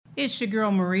It's your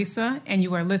girl Marisa, and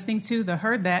you are listening to the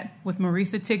Heard That with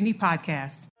Marisa Tigney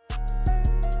podcast.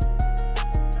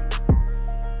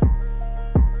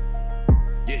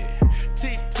 Yeah,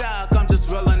 TikTok, I'm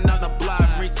just rolling on the block.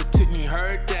 Marisa Tigney,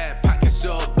 heard that. Podcast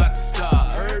show about to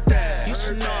start. Heard that. You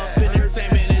should know if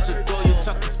entertainment is your goal. You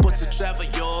talking sports or travel,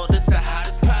 yo. This the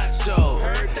hottest pod show.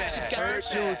 Heard that. She got her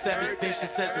shoes, everything she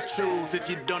says is truth. If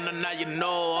you don't know, now you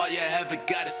know. All you ever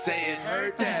gotta say is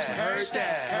heard that. Heard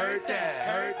that. Heard that.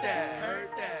 Heard that. Heard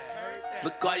that. Heard that.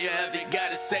 Look, all you ever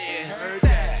gotta say is heard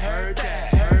that. Heard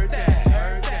that. Heard that.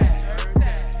 Heard that. Heard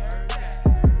that.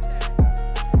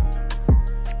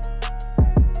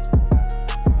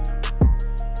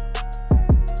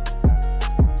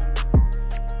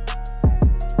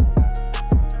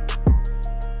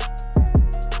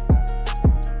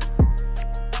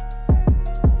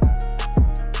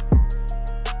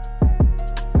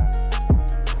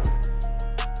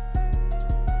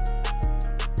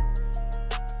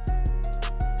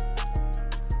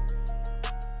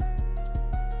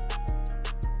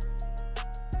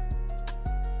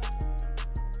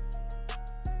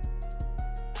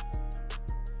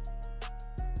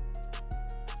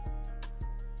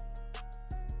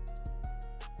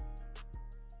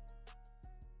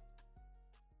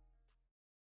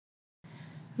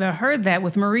 The Heard That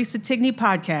with Marisa Tigney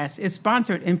podcast is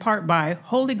sponsored in part by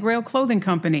Holy Grail Clothing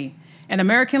Company, an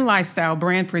American lifestyle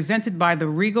brand presented by the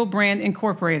Regal Brand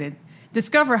Incorporated.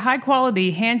 Discover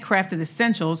high-quality, handcrafted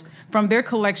essentials from their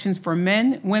collections for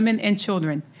men, women, and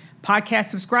children. Podcast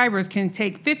subscribers can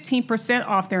take 15%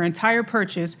 off their entire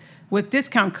purchase with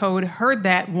discount code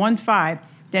HEARDTHAT15.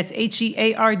 That's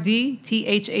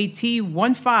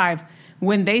HEARDTHAT15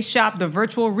 when they shop the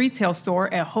virtual retail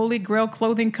store at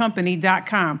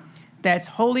holygrailclothingcompany.com. That's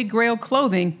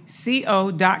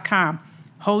holygrailclothingco.com.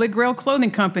 Holy Grail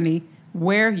Clothing Company,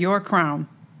 wear your crown.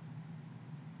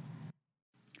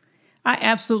 I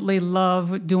absolutely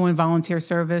love doing volunteer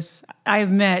service.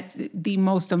 I've met the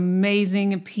most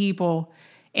amazing people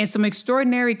and some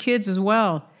extraordinary kids as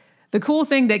well. The cool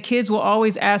thing that kids will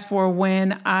always ask for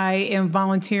when I am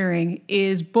volunteering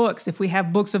is books, if we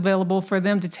have books available for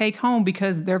them to take home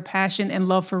because their passion and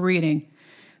love for reading.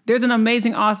 There's an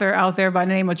amazing author out there by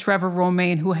the name of Trevor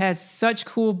Romain who has such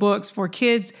cool books for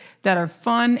kids that are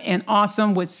fun and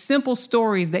awesome with simple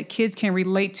stories that kids can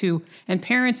relate to and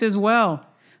parents as well.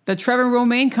 The Trevor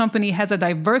Romain Company has a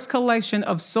diverse collection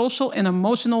of social and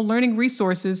emotional learning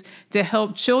resources to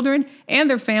help children and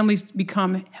their families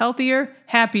become healthier,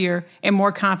 happier, and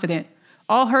more confident.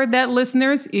 All Heard That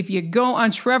listeners, if you go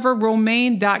on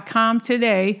trevorromain.com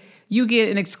today, you get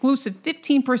an exclusive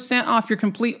 15% off your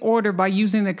complete order by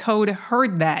using the code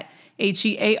HEARDTHAT,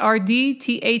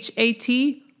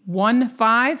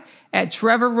 HEARDTHAT15 at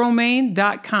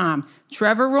trevorromain.com.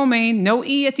 Trevor Romain, no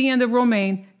E at the end of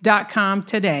Romain.com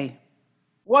today.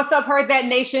 What's up, Heard That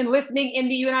Nation? Listening in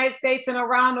the United States and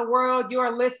around the world, you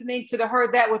are listening to the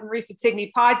Heard That with Marisa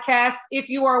Tigney podcast. If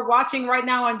you are watching right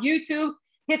now on YouTube,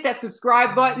 hit that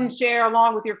subscribe button, share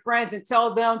along with your friends, and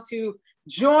tell them to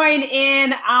join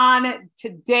in on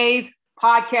today's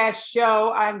podcast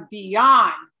show. I'm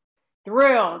beyond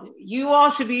thrilled. You all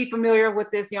should be familiar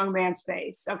with this young man's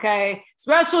face, okay?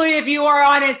 Especially if you are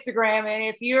on Instagram and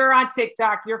if you're on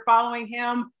TikTok, you're following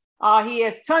him. He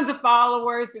has tons of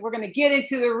followers. We're going to get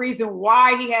into the reason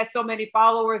why he has so many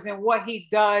followers and what he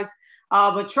does.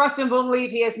 But trust and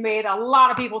believe he has made a lot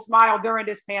of people smile during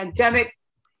this pandemic.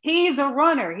 He's a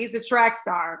runner. He's a track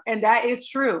star, and that is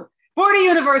true. For the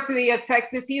University of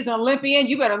Texas, he's an Olympian.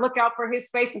 You better look out for his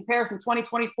face in Paris in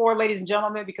 2024, ladies and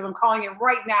gentlemen, because I'm calling it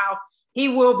right now. He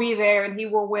will be there and he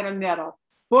will win a medal.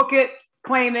 Book it,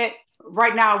 claim it.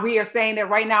 Right now, we are saying that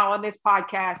right now on this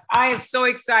podcast. I am so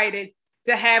excited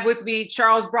to have with me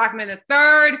Charles Brockman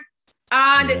III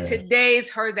on today's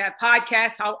Heard That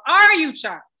podcast. How are you,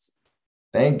 Charles?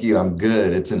 Thank you. I'm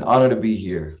good. It's an honor to be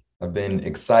here. I've been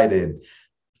excited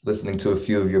listening to a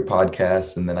few of your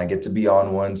podcasts, and then I get to be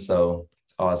on one, so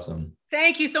it's awesome.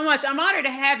 Thank you so much. I'm honored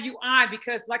to have you on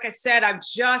because, like I said, I'm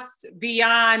just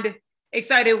beyond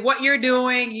excited what you're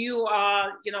doing. You,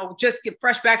 just get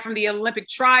fresh back from the Olympic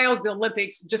trials. The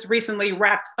Olympics just recently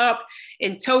wrapped up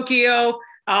in Tokyo.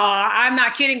 I'm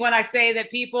not kidding when I say that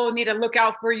people need to look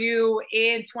out for you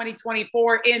in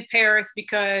 2024 in Paris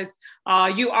because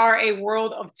you are a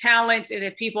world of talent. And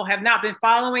if people have not been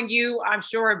following you, I'm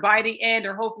sure by the end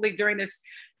or hopefully during this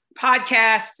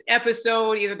podcast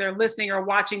episode, either they're listening or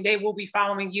watching, they will be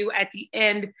following you at the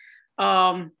end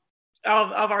of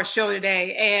our show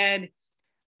today. And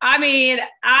I mean,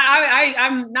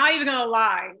 I'm not even going to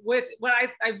lie with when I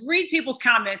read people's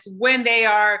comments when they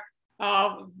are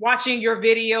watching your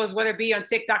videos, whether it be on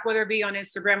TikTok, whether it be on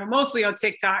Instagram, or mostly on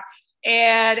TikTok.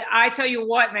 And I tell you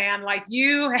what, man, like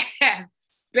you have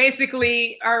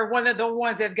basically are one of the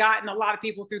ones that have gotten a lot of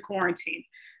people through quarantine.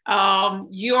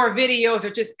 Your videos are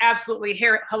just absolutely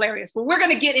hilarious, but we're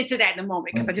going to get into that in a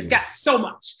moment because I just got so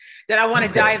much that I want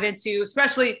to dive into,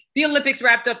 especially the Olympics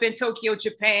wrapped up in Tokyo,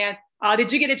 Japan.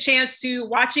 Did you get a chance to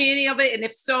watch any of it? And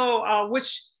if so,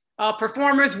 which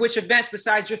performers, which events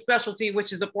besides your specialty,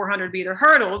 which is the 400-meter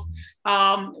hurdles,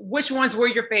 which ones were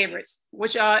your favorites?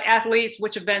 Which athletes,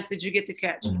 which events did you get to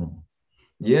catch? Mm-hmm.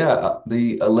 Yeah,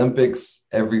 the Olympics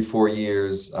every 4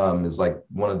 years is like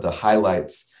one of the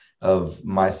highlights of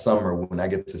my summer when I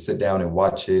get to sit down and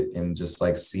watch it and just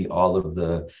like see all of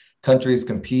the countries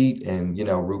compete and, you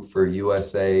know, root for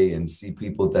USA and see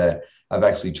people that I've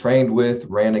actually trained with,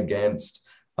 ran against,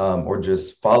 or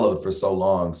just followed for so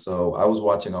long. So I was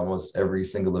watching almost every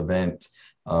single event,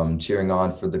 cheering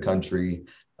on for the country.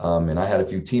 And I had a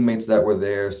few teammates that were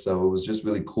there. So it was just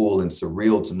really cool and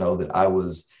surreal to know that I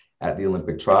was at the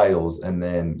Olympic trials. And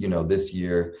then, you know, this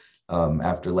year,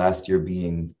 after last year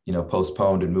being, you know,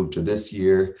 postponed and moved to this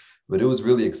year, but it was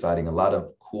really exciting. A lot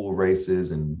of cool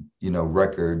races and, you know,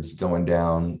 records going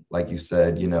down. Like you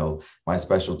said, you know, my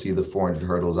specialty, the 400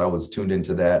 hurdles, I was tuned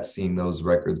into that, seeing those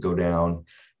records go down.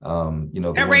 You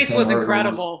know, that race was hurdles.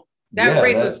 Incredible. That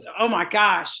race was, oh my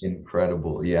gosh.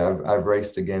 Incredible. Yeah. I've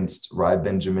raced against Rai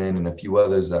Benjamin and a few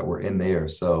others that were in there.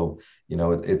 So, you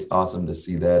know, it's awesome to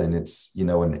see that. And it's, you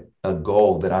know, a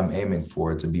goal that I'm aiming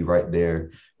for, to be right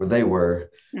there where they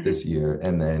were this year.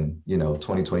 And then, you know,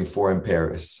 2024 in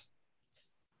Paris.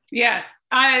 Yeah.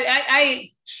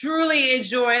 I truly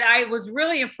enjoyed. I was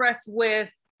really impressed with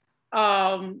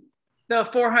the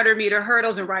 400-meter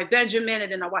hurdles and Rai Benjamin.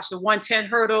 And then I watched the 110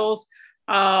 hurdles.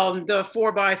 The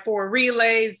 4x4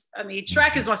 relays. I mean,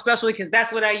 track is my specialty because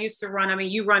that's what I used to run. I mean,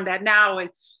 you run that now. And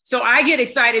so I get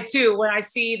excited too when I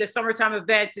see the summertime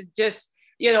events. It just,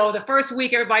 you know, the first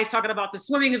week, everybody's talking about the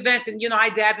swimming events and, you know, I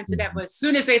dab into that. But as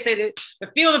soon as they say that the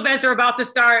field events are about to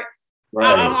start,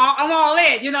 right. I'm all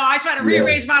in. You know, I try to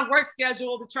rearrange my work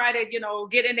schedule to try to, you know,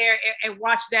 get in there and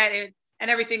watch that and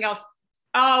everything else.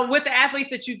 With the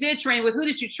athletes that you did train with, who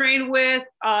did you train with?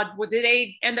 Did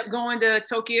they end up going to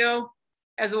Tokyo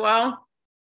as well?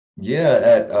 Yeah,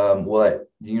 at the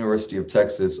University of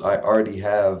Texas, I already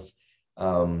have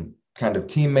kind of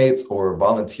teammates or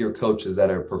volunteer coaches that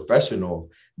are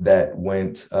professional that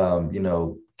went, you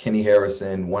know, Kenny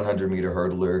Harrison, 100-meter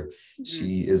hurdler. Mm-hmm.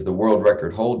 She is the world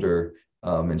record holder,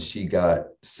 and she got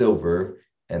silver.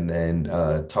 And then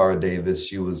Tara Davis,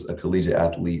 she was a collegiate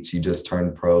athlete. She just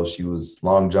turned pro. She was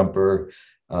long jumper.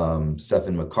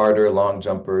 Stephen McCarter, long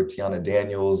jumper. Tiana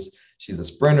Daniels, she's a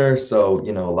sprinter. So,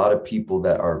 you know, a lot of people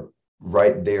that are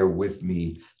right there with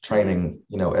me training,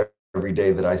 you know, every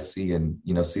day that I see and,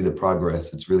 you know, see the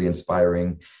progress. It's really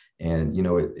inspiring. And, you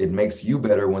know, it makes you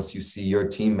better once you see your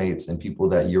teammates and people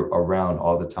that you're around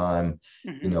all the time,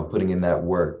 you know, putting in that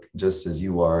work just as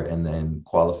you are, and then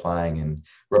qualifying and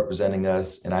representing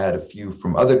us. And I had a few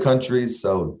from other countries.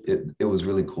 So it was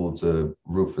really cool to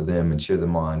root for them and cheer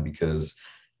them on because,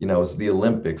 you know, it's the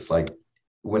Olympics. Like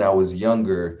when I was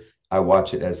younger, I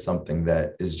watch it as something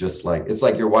that is just like, it's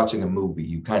like you're watching a movie.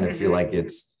 You kind of feel like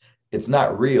it's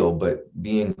not real, but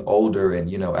being older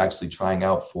and, you know, actually trying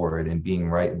out for it and being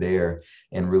right there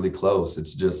and really close,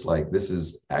 it's just like, this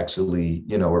is actually,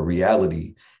 you know, a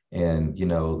reality. And, you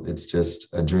know, it's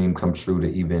just a dream come true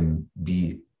to even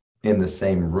be in the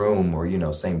same room or, you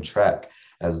know, same track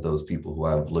as those people who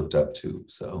I've looked up to.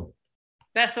 So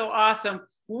that's so awesome.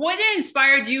 What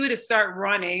inspired you to start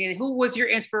running, and who was your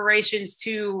inspirations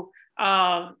to,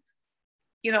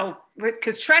 you know,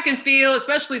 because track and field,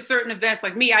 especially certain events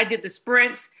like me, I did the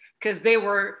sprints because they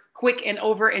were quick and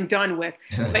over and done with.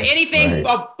 But anything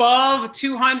above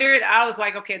 200, I was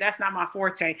like, okay, that's not my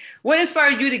forte. What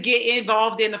inspired you to get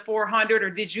involved in the 400,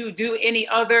 or did you do any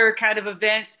other kind of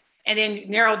events and then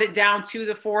narrowed it down to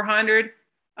the 400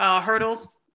 hurdles?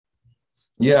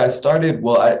 Yeah,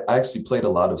 I actually played a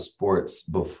lot of sports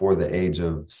before the age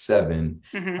of 7.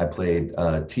 I played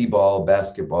t-ball,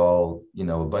 basketball, you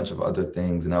know, a bunch of other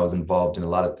things. And I was involved in a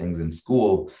lot of things in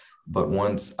school. But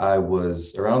once I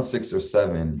was around 6 or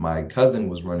 7, my cousin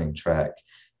was running track.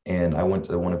 And I went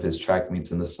to one of his track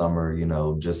meets in the summer, you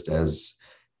know, just as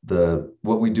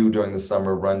what we do during the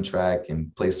summer, run track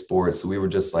and play sports. So we were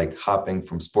just like hopping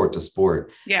from sport to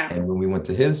sport. Yeah. And when we went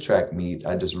to his track meet,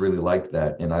 I just really liked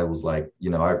that. And I was like, you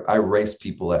know, I race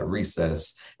people at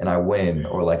recess and I win,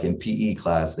 or like in PE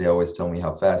class, they always tell me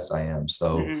how fast I am.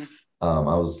 So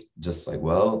I was just like,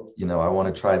 well, I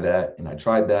want to try that. And I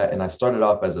tried that. And I started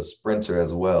off as a sprinter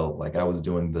as well. Like I was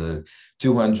doing the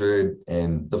 200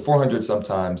 and the 400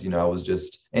 sometimes, I was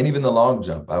just, and even the long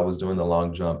jump, I was doing the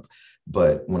long jump.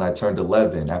 But when I turned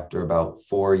 11, after about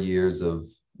 4 years of,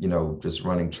 just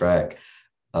running track,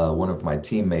 one of my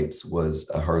teammates was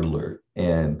a hurdler.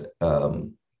 And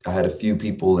I had a few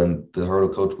people, and the hurdle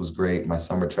coach was great. My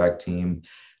summer track team,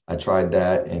 I tried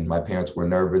that, and my parents were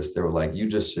nervous. They were like, you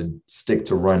just should stick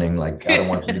to running. Like, I don't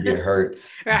want you to get hurt.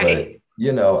 Right.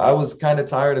 But, I was kind of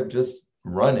tired of just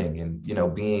running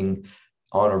and, being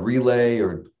on a relay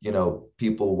or,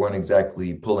 people weren't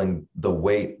exactly pulling the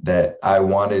weight that I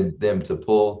wanted them to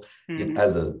pull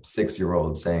as a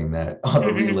 6-year-old saying that on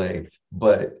a relay.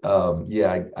 But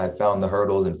I found the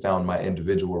hurdles and found my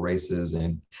individual races.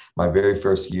 And my very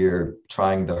first year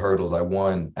trying the hurdles, I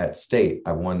won at state.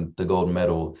 I won the gold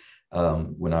medal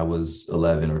when I was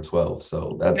 11 or 12.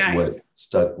 So that's Nice. what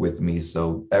stuck with me.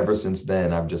 So ever since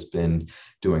then, I've just been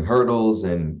doing hurdles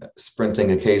and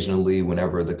sprinting occasionally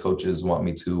whenever the coaches want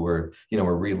me to, or,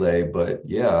 a relay. But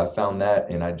yeah, I found that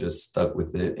and I just stuck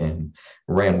with it and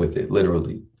ran with it,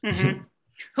 literally. Mm-hmm.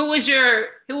 Who was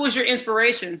your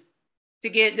inspiration to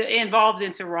get involved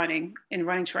into running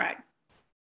track?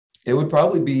 It would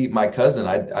probably be my cousin.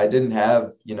 I didn't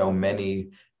have,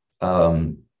 many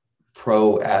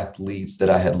pro athletes that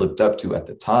I had looked up to at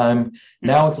the time.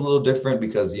 Now it's a little different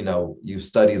because, you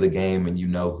study the game and you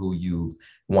know who you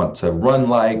want to run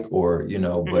like, or,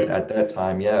 but at that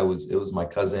time, it was my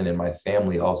cousin and my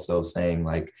family also saying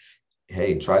like,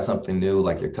 hey, try something new.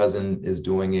 Like your cousin is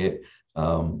doing it.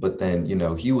 But then,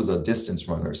 he was a distance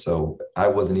runner. So I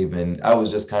was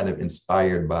just kind of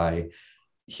inspired by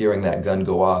hearing that gun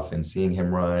go off and seeing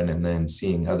him run and then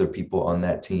seeing other people on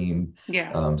that team.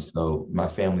 Yeah. So my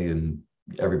family and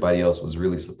everybody else was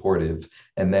really supportive.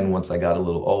 And then once I got a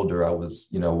little older, I was,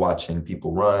 watching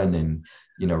people run and,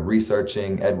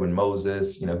 researching Edwin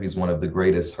Moses. He's one of the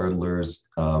greatest hurdlers.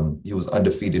 He was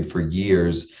undefeated for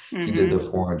years. He did the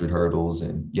 400 hurdles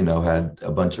and, had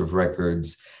a bunch of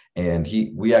records. And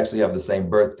we actually have the same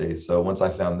birthday. So once I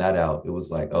found that out, it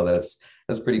was like, oh, that's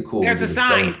pretty cool. There's a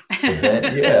sign.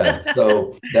 Yeah.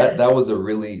 So that was a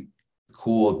really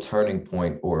cool turning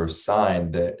point or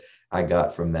sign that I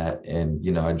got from that. And,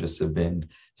 I just have been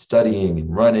studying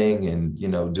and running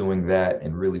and, doing that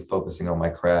and really focusing on my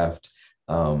craft.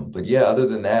 But yeah, other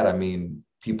than that, I mean,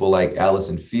 people like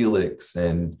Allison Felix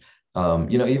and,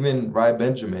 even Rai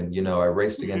Benjamin, I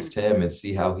raced against him and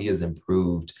see how he has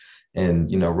improved and,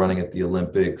 running at the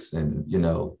Olympics and,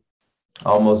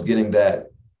 almost getting that,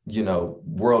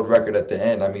 world record at the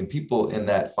end. I mean, people in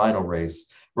that final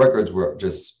race, records were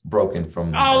just broken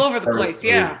from all over the place.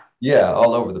 Yeah. Yeah.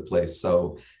 All over the place.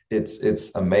 So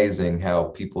it's amazing how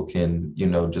people can,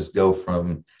 just go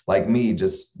from like me,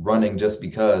 just running just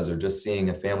because, or just seeing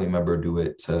a family member do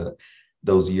it, to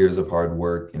those years of hard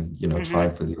work and,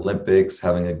 trying for the Olympics,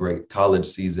 having a great college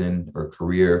season or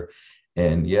career.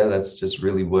 And yeah, that's just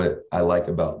really what I like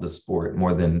about the sport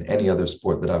more than any other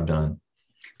sport that I've done.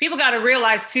 People got to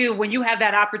realize too, when you have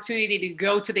that opportunity to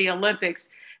go to the Olympics,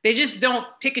 they just don't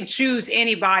pick and choose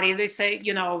anybody. They say,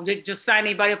 they just sign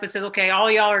anybody up and says, okay, all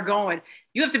y'all are going.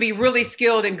 You have to be really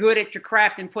skilled and good at your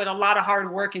craft and put a lot of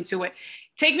hard work into it.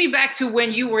 Take me back to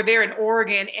when you were there in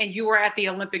Oregon and you were at the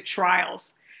Olympic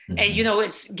trials. And,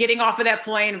 it's getting off of that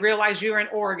plane, realize you're in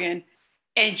Oregon,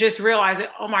 and just realize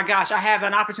that, oh my gosh, I have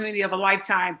an opportunity of a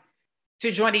lifetime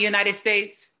to join the United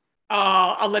States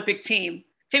Olympic team.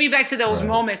 Take me back to those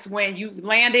moments when you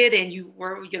landed and you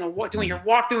were, doing your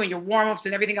walkthrough and your warm-ups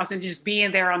and everything else and just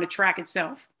being there on the track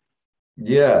itself.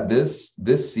 Yeah, this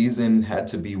season had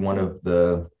to be one of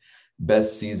the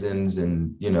best seasons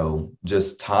and,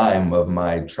 just time of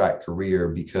my track career,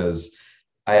 because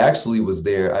I actually was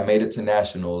there. I made it to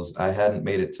nationals. I hadn't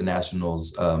made it to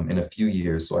nationals in a few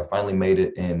years. So I finally made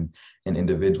it in an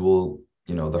individual,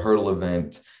 the hurdle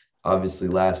event. Obviously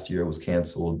last year was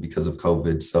canceled because of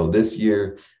COVID. So this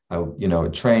year, I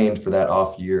trained for that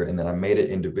off year and then I made it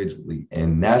individually,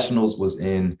 and nationals was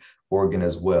in Oregon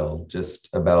as well,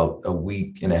 just about a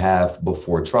week and a half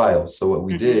before trials. So what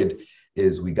we did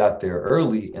is we got there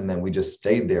early and then we just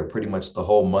stayed there pretty much the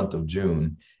whole month of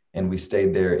June. And we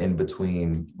stayed there in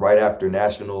between, right after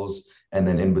nationals, and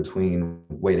then in between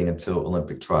waiting until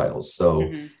Olympic trials. So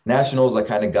nationals, I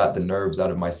kind of got the nerves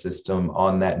out of my system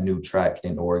on that new track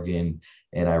in Oregon.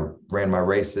 And I ran my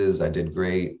races. I did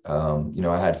great.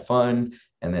 I had fun.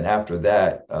 And then after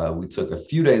that, we took a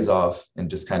few days off and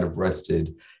just kind of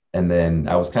rested. And then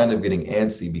I was kind of getting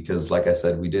antsy because, like I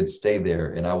said, we did stay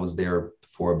there and I was there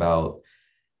for about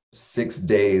 6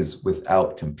 days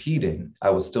without competing.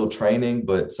 I was still training,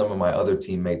 but some of my other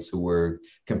teammates who were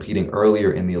competing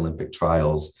earlier in the Olympic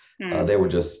trials, they were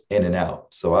just in and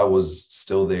out. So I was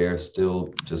still there,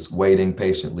 still just waiting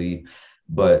patiently.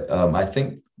 But I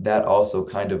think that also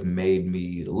kind of made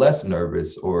me less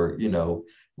nervous, or,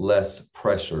 less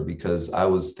pressure, because I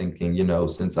was thinking,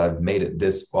 since I've made it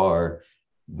this far,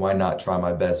 why not try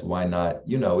my best? Why not?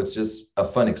 It's just a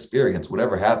fun experience.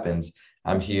 Whatever happens,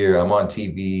 I'm here, I'm on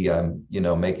TV, I'm,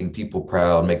 making people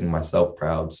proud, making myself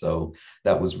proud. So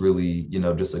that was really,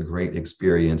 just a great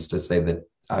experience to say that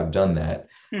I've done that.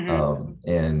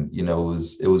 And,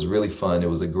 it was really fun. It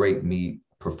was a great meet.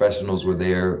 Professionals were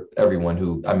there,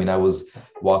 everyone I was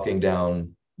walking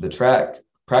down the track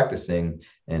practicing,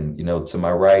 and, to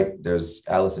my right, there's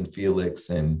Allison Felix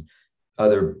and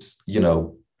other,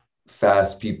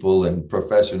 fast people and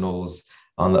professionals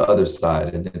on the other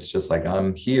side. And it's just like,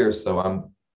 I'm here, so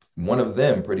I'm one of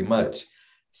them pretty much.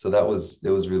 So it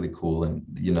was really cool. And,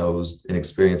 it was an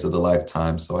experience of the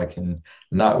lifetime. So I can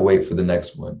not wait for the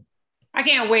next one. I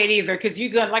can't wait either, because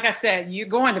like I said, you're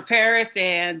going to Paris,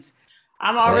 and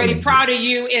I'm already proud of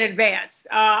you in advance.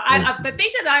 The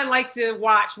thing that I like to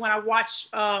watch when I watch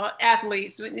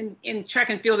athletes in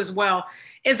track and field as well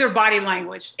is their body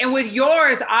language. And with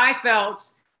yours, I felt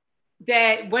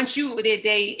that once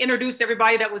they introduced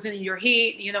everybody that was in your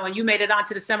heat, and you made it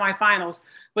onto the semifinals.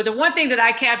 But the one thing that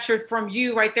I captured from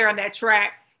you right there on that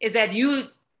track is that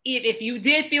if you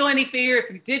did feel any fear, if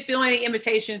you did feel any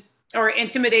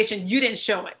intimidation, you didn't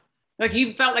show it. Like,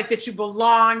 you felt like that you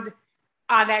belonged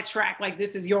on that track. Like,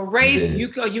 this is your race.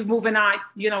 You moving on,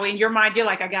 in your mind, you're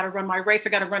like, I got to run my race.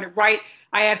 I got to run it right.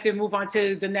 I have to move on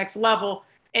to the next level.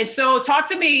 And so talk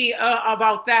to me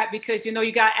about that, because,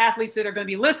 you got athletes that are going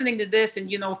to be listening to this,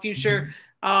 and, future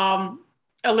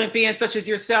Olympians such as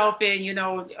yourself, and,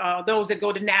 those that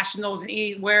go to nationals and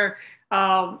anywhere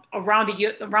around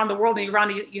the world and around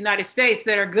the United States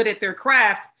that are good at their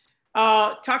craft.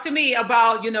 Talk to me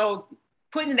about,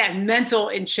 putting that mental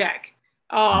in check,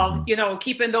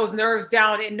 keeping those nerves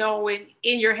down, and knowing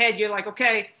in your head, you're like,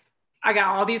 okay, I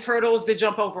got all these hurdles to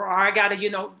jump over, or I got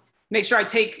to, make sure I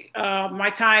take my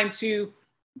time to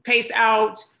pace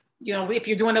out, if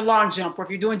you're doing a long jump, or if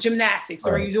you're doing gymnastics,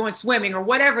 or you're doing swimming, or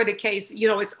whatever the case,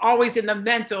 it's always in the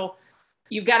mental.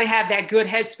 You've got to have that good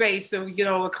headspace. So,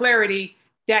 a clarity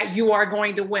that you are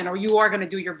going to win, or you are going to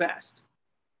do your best.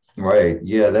 Right.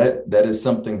 Yeah, that is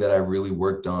something that I really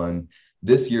worked on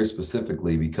this year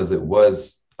specifically, because it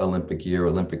was Olympic year,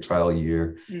 Olympic trial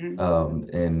year.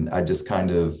 And I just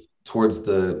kind of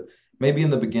maybe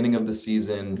in the beginning of the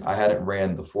season, I hadn't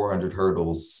ran the 400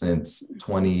 hurdles since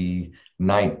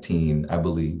 2019, I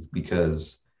believe,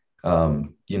 because,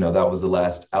 that was the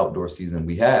last outdoor season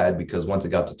we had, because once it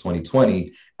got to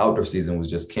 2020, outdoor season was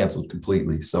just canceled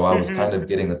completely. So I was kind of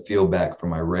getting the feel back for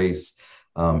my race.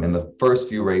 In the first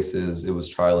few races, it was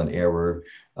trial and error,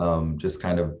 just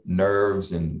kind of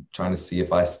nerves and trying to see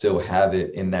if I still have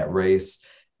it in that race.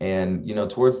 And,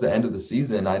 towards the end of the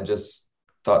season, I just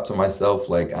thought to myself,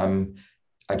 like, I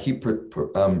keep,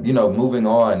 moving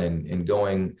on and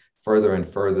going further and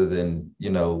further than,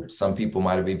 some people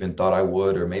might have even thought I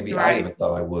would, or maybe I even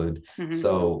thought I would.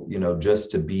 So,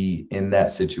 just to be in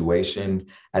that situation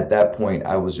at that point,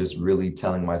 I was just really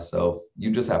telling myself, you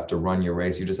just have to run your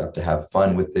race. You just have to have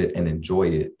fun with it and enjoy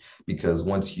it, because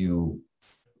once you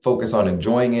focus on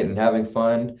enjoying it and having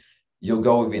fun, you'll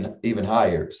go even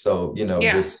higher. So,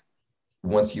 just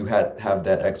once you have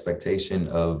that expectation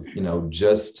of,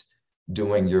 just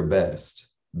doing your best,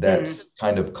 that's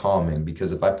kind of calming.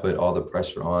 Because if I put all the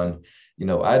pressure on,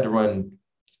 I had to run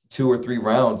 2 or 3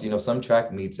 rounds, some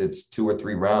track meets, it's 2 or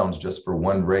 3 rounds just for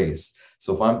one race.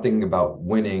 So if I'm thinking about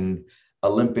winning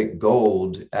Olympic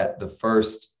gold at the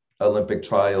first Olympic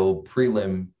trial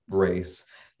prelim race,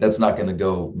 that's not going to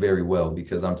go very well,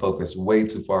 because I'm focused way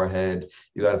too far ahead.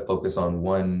 You got to focus on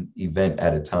one event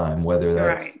at a time, whether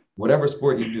that's whatever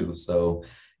sport you do. So,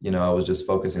 I was just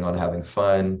focusing on having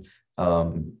fun.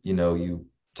 You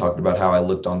talked about how I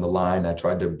looked on the line. I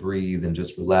tried to breathe and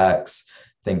just relax,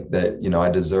 think that, I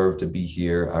deserve to be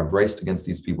here. I've raced against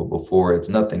these people before. It's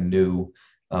nothing new.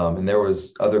 And there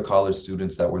was other college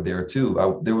students that were there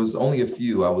too. There was only a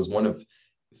few. I was one of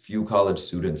few college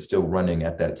students still running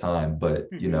at that time, but,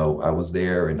 I was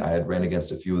there and I had ran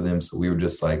against a few of them. So we were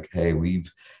just like, hey,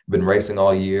 we've been racing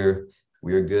all year.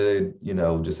 We're good,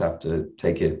 just have to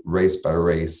take it race by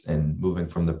race. And moving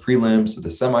from the prelims to the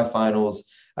semifinals,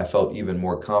 I felt even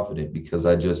more confident, because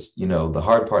I just, the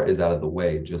hard part is out of the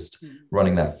way, just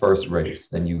running that first race.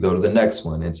 Then you go to the next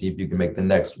one and see if you can make the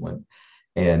next one.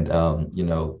 And, you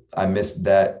know, I missed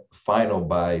that final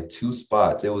by 2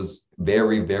 spots. It was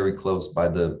very, very close by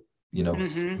the, you know,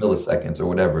 Mm-hmm. milliseconds or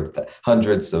whatever,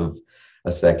 hundredths of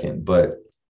a second. But,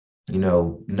 you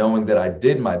know, knowing that I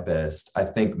did my best, I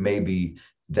think maybe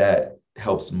that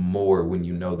helps more when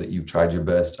you know that you've tried your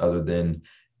best, other than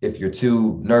if you're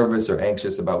too nervous or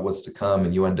anxious about what's to come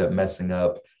and you end up messing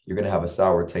up, you're going to have a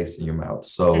sour taste in your mouth.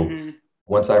 So Mm-hmm.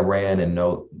 once I ran and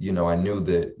I knew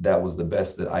that that was the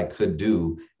best that I could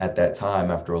do at that time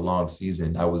after a long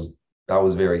season, I was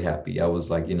very happy. I was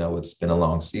like, you know, it's been a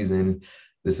long season.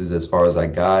 This is as far as I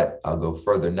got. I'll go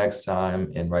further next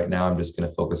time. And right now I'm just going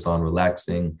to focus on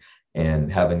relaxing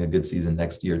and having a good season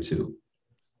next year too.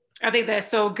 I think that's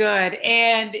so good.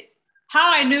 And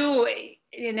how I knew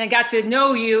and I got to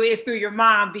know you is through your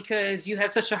mom, because you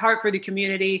have such a heart for the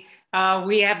community.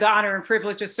 We have the honor and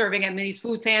privilege of serving at Minnie's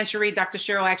Food Pantry, Dr.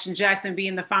 Cheryl Action Jackson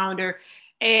being the founder.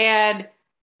 And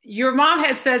your mom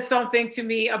has said something to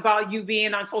me about you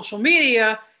being on social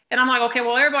media. And I'm like, okay,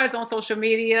 well, everybody's on social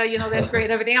media. You know, that's great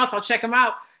and everything else. I'll check them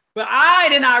out. But I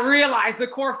did not realize the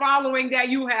core following that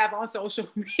you have on social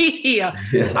media.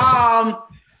 Yeah.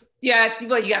 Yeah,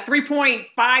 well, you got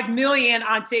 3.5 million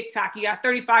on TikTok. You got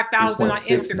 35,000 on 3.6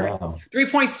 Instagram. now.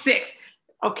 3.6.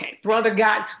 Okay,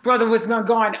 brother was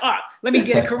going up. Let me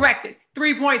get it corrected.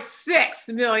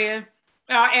 3.6 million.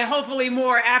 And hopefully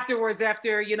more afterwards,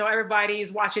 after, you know, everybody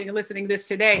is watching and listening to this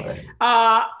today.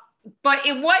 Right. But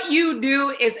what you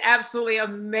do is absolutely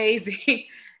amazing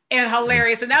and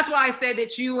hilarious. And that's why I said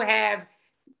that you have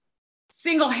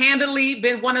single-handedly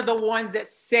been one of the ones that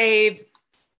saved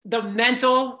the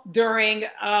mental during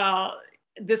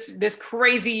this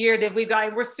crazy year that we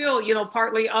got. We're still, you know,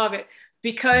 partly of it,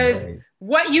 because Right.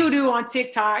 what you do on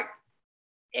TikTok,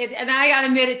 and I got to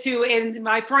admit it too, and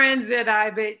my friends that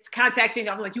I've been contacting,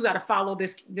 I'm like, you got to follow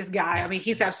this guy. I mean,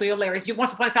 he's absolutely hilarious.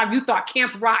 Once upon a time, you thought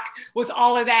Camp Rock was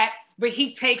all of that, but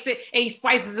he takes it and he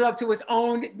spices it up to his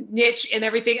own niche and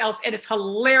everything else, and it's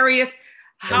hilarious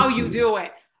how Thank you you. do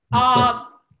it.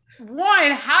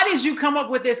 One, how did you come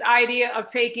up with this idea of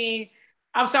taking,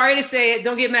 I'm sorry to say it,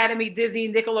 don't get mad at me,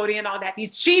 Disney, Nickelodeon, all that,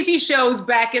 these cheesy shows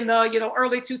back in the, you know,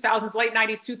 early 2000s, late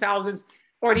 90s, 2000s,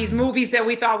 or these movies that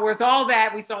we thought was all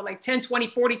that we saw like 10, 20,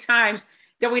 40 times,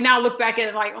 that we now look back at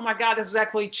it like, oh my God, this is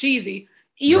actually cheesy.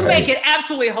 You make Right. it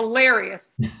absolutely hilarious.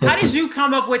 How did you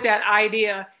come up with that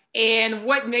idea? And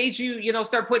what made you, you know,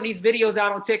 start putting these videos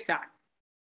out on TikTok?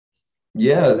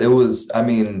 Yeah, it was, I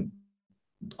mean,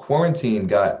 quarantine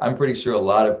got, I'm pretty sure a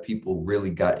lot of people really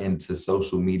got into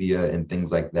social media and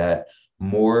things like that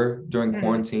more during Mm-hmm.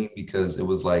 quarantine, because it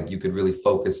was like you could really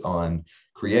focus on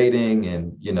creating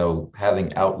and, you know,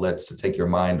 having outlets to take your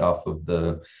mind off of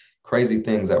the crazy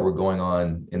things that were going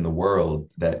on in the world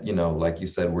that, you know, like you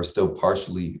said, we're still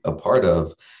partially a part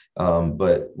of.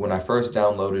 But when I first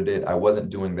downloaded it, I wasn't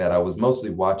doing that. I was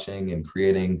mostly watching and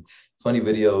creating funny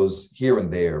videos here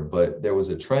and there, but there was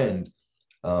a trend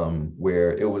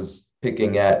where it was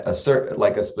picking at a certain,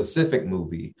 like a specific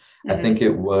movie. I Mm-hmm. think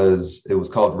it was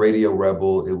called Radio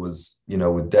Rebel. It was, you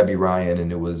know, with Debbie Ryan,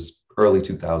 and it was early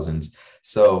 2000s.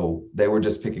 So they were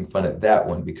just picking fun at that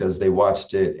one because they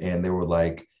watched it and they were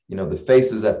like, you know, the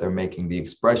faces that they're making, the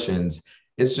expressions,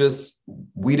 it's just,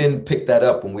 we didn't pick that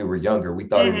up when we were younger. We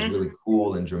thought it was Mm-hmm. really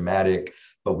cool and dramatic,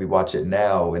 but we watch it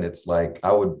now and it's like,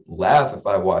 I would laugh if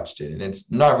I watched it. And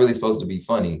it's not really supposed to be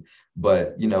funny,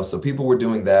 but, you know, so people were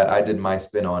doing that. I did my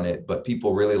spin on it, but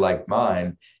people really liked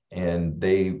mine. And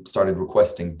they started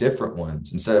requesting different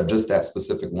ones instead of just that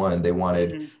specific one. They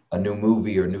wanted Mm-hmm. a new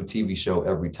movie or new TV show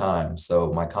every time.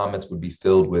 So my comments would be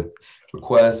filled with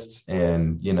requests.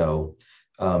 And, you know,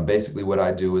 basically what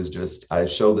I do is just I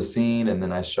show the scene and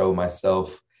then I show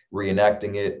myself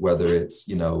reenacting it, whether it's,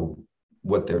 you know,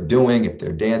 what they're doing, if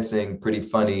they're dancing, pretty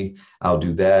funny, I'll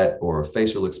do that, or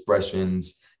facial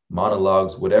expressions,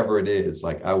 monologues, whatever it is.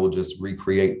 Like I will just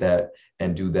recreate that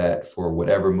and do that for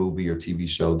whatever movie or TV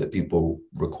show that people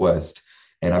request.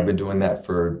 And I've been doing that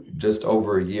for just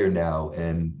over a year now.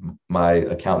 And my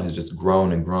account has just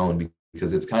grown and grown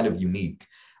because it's kind of unique.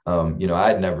 You know, I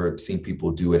had never seen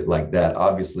people do it like that.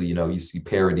 Obviously, you know, you see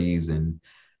parodies and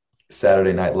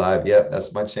Saturday Night Live. Yep,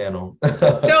 that's my channel.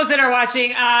 Those that are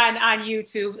watching on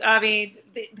YouTube, I mean,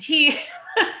 he,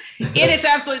 it is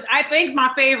absolutely, I think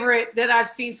my favorite that I've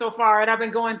seen so far, and I've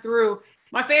been going through,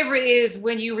 my favorite is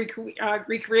when you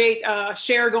recreate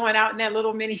Cher going out in that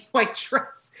little mini white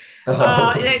dress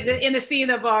in the scene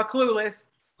of Clueless.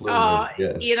 Clueless,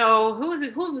 You yes. know,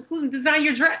 who designed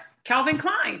your dress? Calvin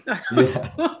Klein. Yeah,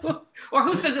 Or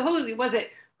who says, who was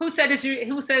it? Who said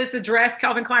it's a dress?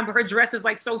 Calvin Klein, but her dress is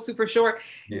like so super short.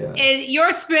 yeah. And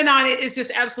your spin on it is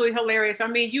just absolutely hilarious. I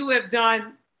mean, you have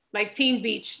done like Teen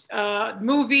Beach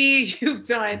movie. You've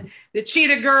done the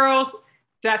Cheetah Girls.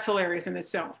 That's hilarious in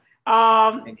itself.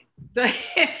 The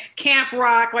Camp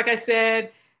Rock, like I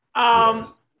said.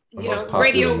 Yes. The You most know, popular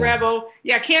Radio one. Rebel.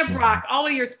 Yeah, Camp Mhm. Rock, all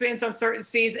of your spins on certain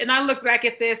scenes. And I look back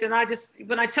at this and I just,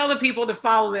 when I tell the people to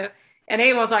follow it, and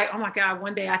they was like, oh my God,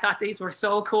 one day I thought these were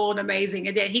so cool and amazing.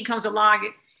 And then he comes along,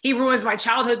 and he ruins my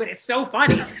childhood, but it's so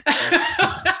funny.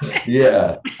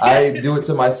 Yeah, I do it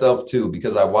to myself too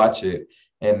because I watch it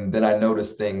and then I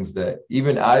notice things that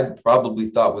even I probably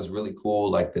thought was really cool,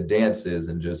 like the dances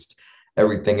and just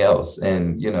everything else.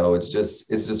 And it's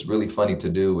just really funny to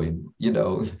do. And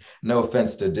no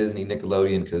offense to Disney,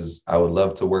 Nickelodeon, because I would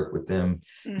love to work with them.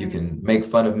 You Mhm. can make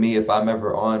fun of me if I'm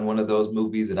ever on one of those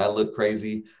movies and I look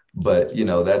crazy, but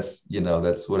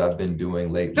that's what I've been doing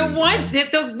The lately. ones And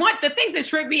that the things that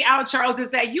trip me out, Charles,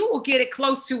 is that you will get it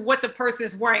close to what the person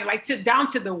is wearing, like to down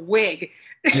to the wig.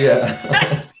 yeah,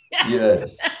 Yes, yes.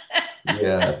 yes.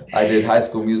 Yeah, I did High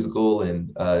School Musical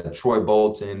and Troy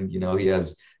Bolton, he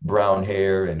has brown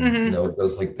hair and Mhm. it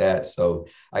goes like that. So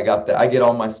I got that. I get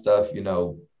all my stuff,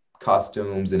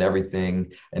 costumes and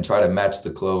everything and try to match the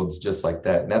clothes just like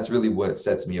that. And that's really what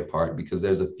sets me apart because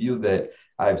there's a few that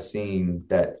I've seen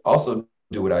that also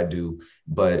do what I do,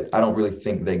 but I don't really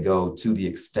think they go to the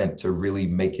extent to really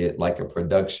make it like a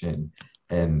production.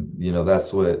 And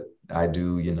that's what I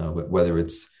do, whether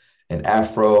it's an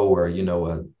afro or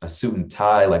a suit and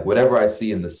tie, like whatever I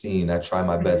see in the scene, I try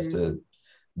my best Mhm. to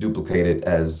duplicate it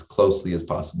as closely as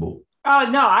possible. Oh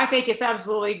no, I think it's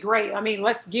absolutely great. I mean,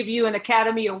 let's give you an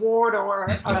Academy Award or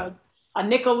a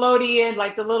Nickelodeon,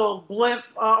 like the little blimp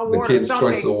The award or Kids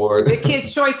Choice something, Award. the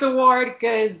Kids Choice Award,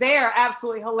 because they are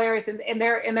absolutely hilarious and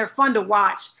they're fun to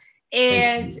watch. Thank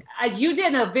And you. you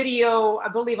did a video, I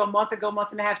believe, a month ago,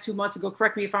 month and a half, 2 months ago.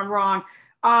 Correct me if I'm wrong.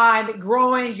 On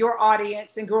growing your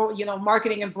audience and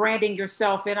marketing and branding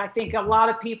yourself. And I think a lot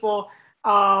of people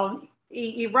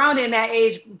around in that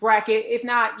age bracket, if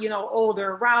not,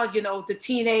 older, around, the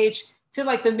teenage to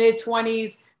like the mid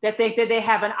 20s that think that they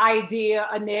have an idea,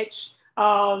 a niche,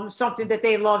 something that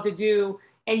they love to do.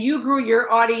 And you grew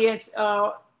your audience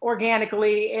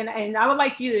organically. And I would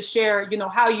like you to share,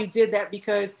 how you did that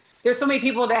because there's so many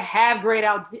people that have great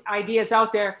ideas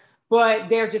out there, but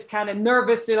they're just kind of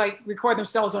nervous to like record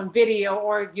themselves on video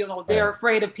or, they're Right.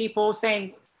 afraid of people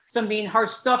saying some mean,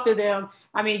 harsh stuff to them.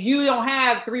 I mean, you don't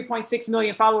have 3.6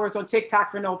 million followers on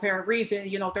TikTok for no apparent reason,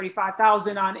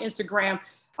 35,000 on Instagram,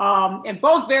 and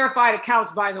both verified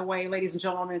accounts, by the way, ladies and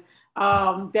gentlemen,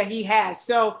 that he has.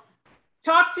 So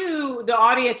talk to the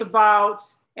audience about,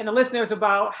 and the listeners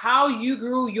about how you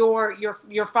grew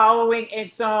your following and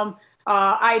some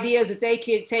ideas that they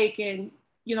could take and,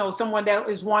 someone that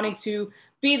is wanting to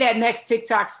be that next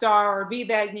TikTok star or be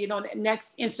that,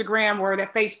 next Instagram or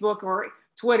that Facebook or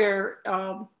Twitter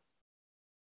a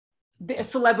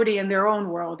celebrity in their own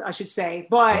world, I should say,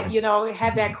 but Right.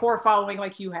 have that core following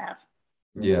like you have.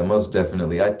 Yeah, most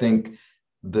definitely. I think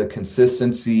the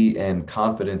consistency and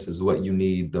confidence is what you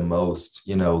need the most.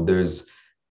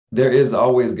 There is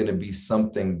always going to be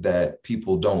something that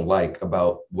people don't like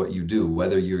about what you do,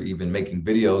 whether you're even making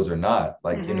videos or not.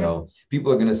 Like, Mm-hmm.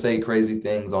 people are going to say crazy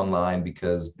things online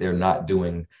because they're not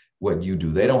doing what you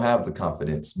do. They don't have the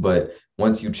confidence. But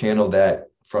once you channel that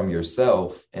from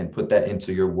yourself and put that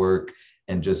into your work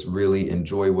and just really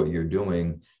enjoy what you're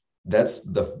doing, that's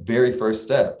the very first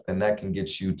step. And that can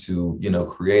get you to,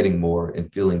 creating more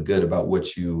and feeling good about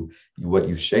what you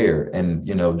share. And,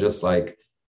 just like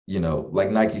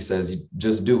Nike says, you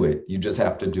just do it. You just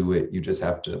have to do it. You just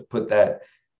have to put that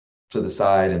to the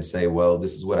side and say, well,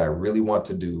 this is what I really want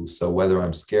to do. So whether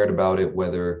I'm scared about it,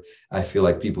 whether I feel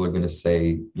like people are going to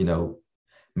say,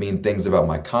 mean things about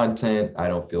my content, I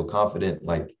don't feel confident.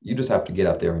 Like you just have to get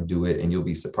out there and do it and you'll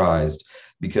be surprised.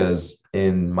 Because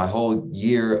in my whole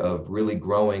year of really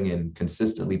growing and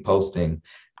consistently posting,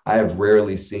 I have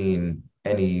rarely seen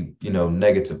any,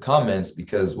 negative comments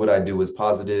because what I do is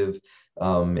positive.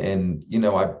 And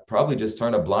I probably just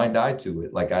turn a blind eye to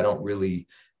it. Like I don't really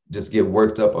just get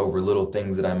worked up over little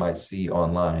things that I might see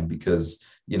online because,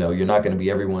 you're not going to be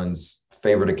everyone's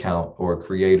favorite account or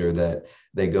creator that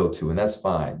they go to. And that's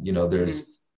fine. Mm-hmm. There's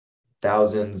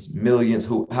thousands, millions,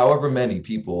 however many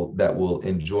people that will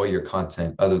enjoy your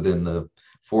content other than the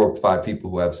 4 or 5 people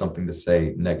who have something to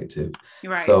say negative.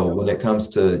 Right. So when it comes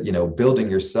to, building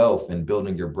yourself and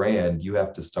building your brand, you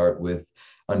have to start with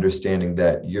understanding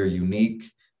that you're unique,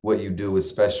 what you do is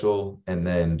special, and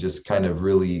then just kind of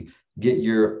really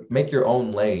make your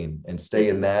own lane and stay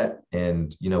in that.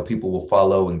 And, people will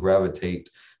follow and gravitate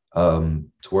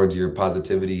towards your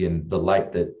positivity and the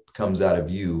light that comes out of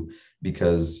you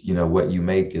because, you know, what you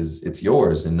make it's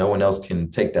yours and no one else can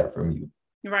take that from you.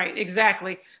 Right,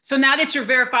 exactly. So now that you're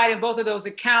verified in both of those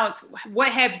accounts, what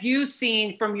have you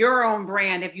seen from your own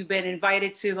brand? Have you been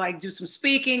invited to like do some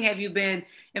speaking? Have you been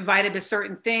invited to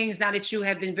certain things now that you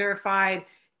have been verified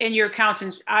in your accounts?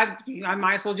 And I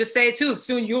might as well just say it too.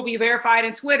 Soon you'll be verified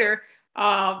in Twitter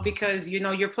because, you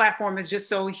know, your platform is just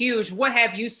so huge. What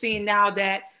have you seen now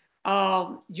that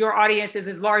your audience is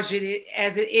as large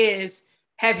as it is?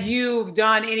 Have you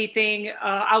done anything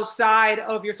outside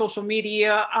of your social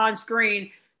media on screen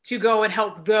to go and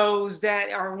help those that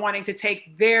are wanting to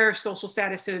take their social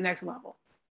status to the next level?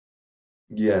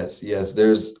 Yes, yes.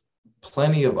 There's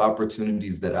plenty of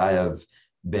opportunities that I have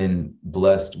been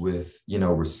blessed with, you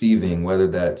know, receiving, whether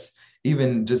that's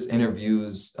even just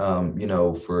interviews, you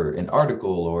know, for an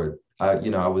article or, you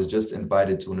know, I was just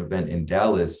invited to an event in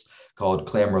Dallas called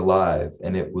Clamor Live,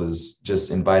 and it was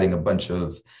just inviting a bunch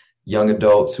of young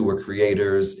adults who were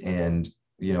creators, and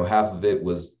you know, half of it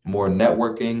was more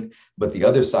networking, but the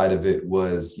other side of it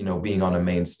was, you know, being on a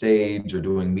main stage or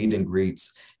doing meet and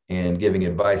greets and giving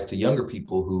advice to younger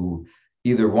people who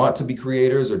either want to be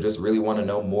creators or just really want to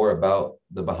know more about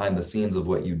the behind the scenes of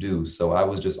what you do. So I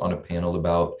was just on a panel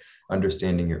about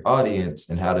understanding your audience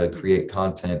and how to create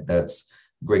content that's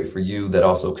great for you, that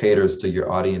also caters to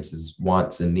your audience's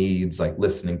wants and needs, like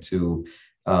listening to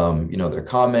you know, their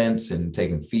comments and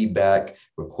taking feedback,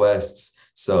 requests.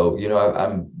 So, you know,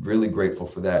 I'm really grateful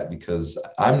for that because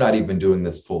I'm not even doing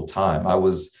this full time. I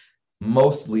was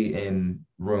mostly in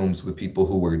rooms with people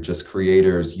who were just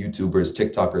creators, YouTubers,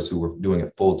 TikTokers who were doing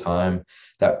it full time.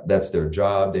 That's their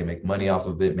job. They make money off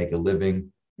of it, make a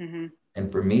living. Mm-hmm.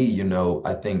 And for me, you know,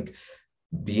 I think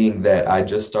being that I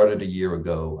just started a year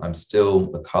ago, I'm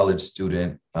still a college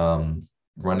student,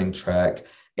 running track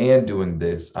and doing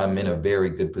this, I'm in a very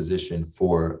good position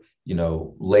for, you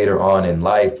know, later on in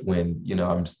life when, you know,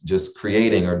 I'm just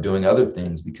creating or doing other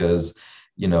things because,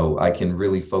 you know, I can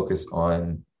really focus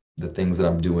on the things that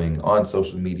I'm doing on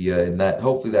social media, and that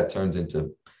hopefully that turns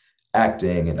into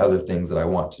acting and other things that I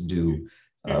want to do.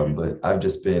 But I've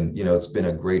just been, you know, it's been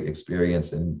a great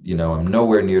experience, and, you know, I'm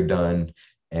nowhere near done,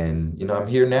 and, you know, I'm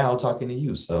here now talking to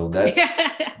you. So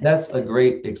that's a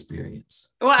great experience.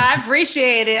 Well, I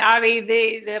appreciate it. I mean,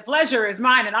 the pleasure is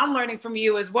mine, and I'm learning from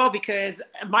you as well, because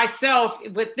myself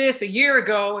with this a year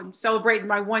ago and celebrating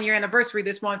my 1-year anniversary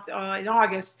this month in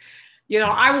August, you know,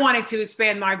 I wanted to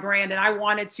expand my brand and I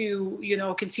wanted to, you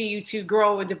know, continue to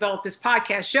grow and develop this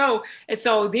podcast show. And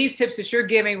so these tips that you're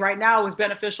giving right now is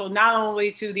beneficial not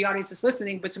only to the audience that's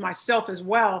listening, but to myself as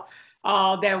well.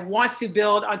 That wants to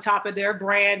build on top of their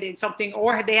brand and something,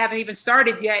 or they haven't even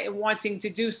started yet and wanting to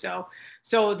do so.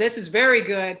 So this is very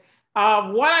good.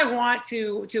 What I want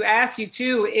to ask you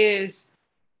too is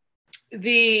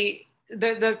the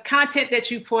content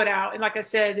that you put out. And like I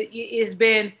said, it has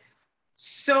been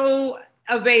so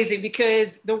amazing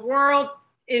because the world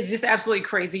is just absolutely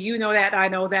crazy. You know that, I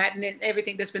know that, and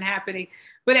everything that's been happening.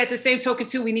 But at the same token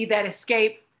too, we need that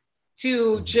escape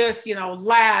to just, you know,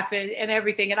 laugh and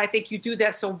everything. And I think you do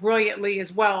that so brilliantly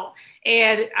as well.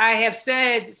 And I have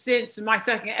said since my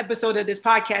second episode of this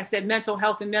podcast that mental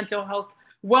health and mental health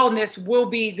wellness will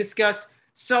be discussed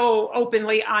so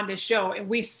openly on the show. And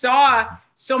we saw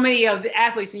so many of the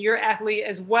athletes, and your athlete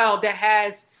as well, that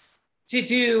has to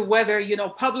do, whether, you know,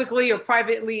 publicly or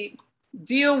privately,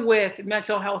 deal with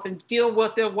mental health and deal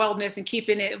with their wellness and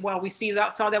keeping it well. We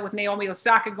saw that with Naomi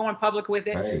Osaka going public with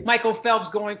it, right. Michael Phelps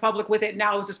going public with it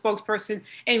now as a spokesperson.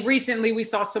 And recently we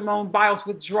saw Simone Biles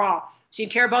withdraw. She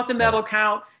didn't care about the medal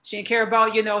count. She didn't care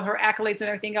about, you know, her accolades and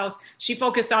everything else. She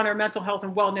focused on her mental health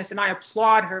and wellness, and I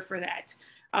applaud her for that.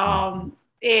 And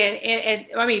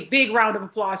I mean, big round of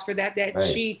applause for that right.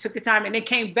 She took the time and then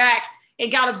came back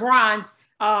and got a bronze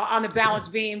on the balance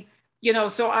beam, you know.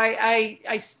 So I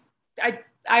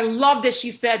love that she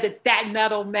said that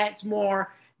medal meant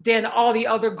more than all the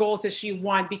other goals that she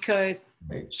won, because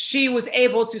she was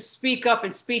able to speak up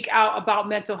and speak out about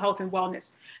mental health and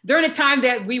wellness. During the time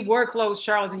that we were closed,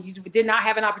 Charles, and you did not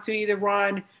have an opportunity to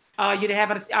run, you didn't have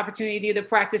an opportunity to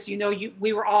practice, you know,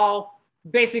 we were all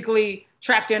basically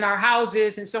trapped in our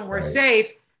houses and somewhere right.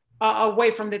 safe,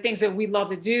 away from the things that we love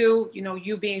to do, you know,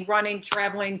 you being running,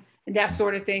 traveling, and that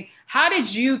sort of thing. How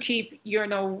did you keep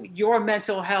your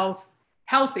mental health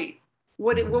healthy?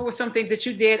 What were some things that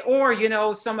you did, or, you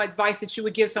know, some advice that you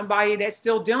would give somebody that's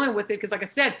still dealing with it? Because like I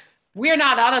said, we're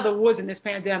not out of the woods in this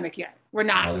pandemic yet. We're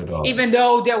not even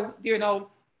though you know,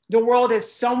 the world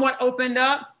is somewhat opened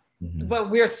up, but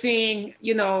we're seeing,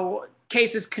 you know,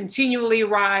 cases continually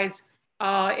rise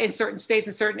in certain states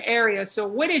and certain areas. So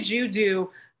what did you do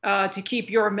to keep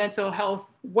your mental health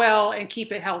well and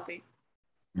keep it healthy?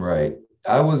 Right.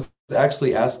 I was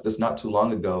actually asked this not too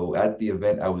long ago at the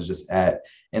event I was just at,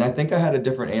 and I think I had a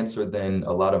different answer than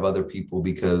a lot of other people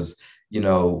because,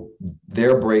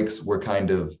 their breaks were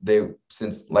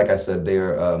since, like I said,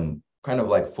 they're kind of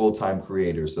like full-time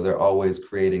creators. So they're always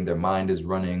creating, their mind is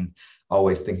running,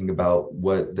 always thinking about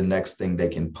what the next thing they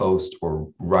can post or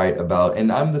write about.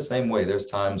 And I'm the same way. There's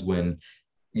times when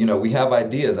we have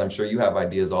ideas. I'm sure you have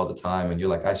ideas all the time, and you're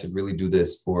like, I should really do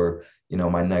this for,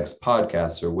 my next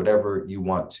podcast or whatever you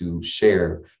want to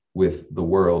share with the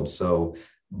world. So,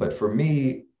 but for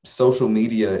me, social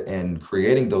media and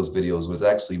creating those videos was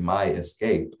actually my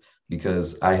escape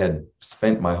because I had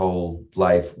spent my whole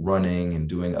life running and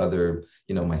doing other,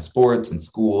 my sports and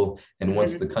school. And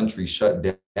once the country shut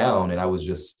down and I was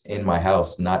just in my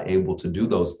house, not able to do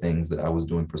those things that I was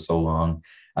doing for so long,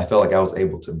 I felt like I was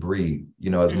able to breathe,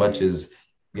 as much as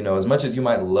you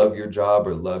might love your job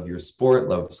or love your sport,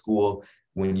 love school,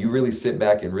 when you really sit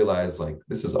back and realize like,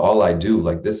 this is all I do,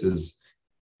 like, this is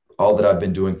all that I've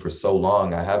been doing for so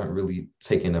long. I haven't really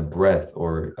taken a breath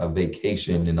or a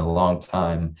vacation in a long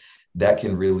time. That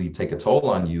can really take a toll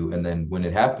on you. And then when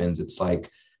it happens, it's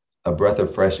like a breath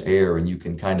of fresh air and you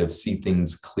can kind of see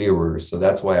things clearer. So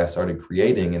that's why I started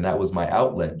creating. And that was my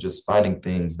outlet, just finding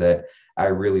things that I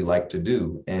really like to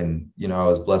do. And, I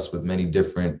was blessed with many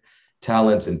different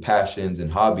talents and passions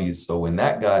and hobbies. So when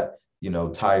that got,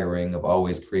 tiring of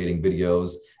always creating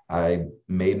videos, I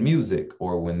made music.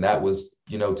 Or when that was,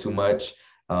 too much,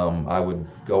 I would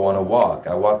go on a walk.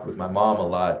 I walked with my mom a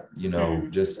lot,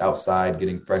 just outside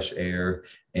getting fresh air.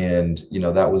 And,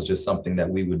 that was just something that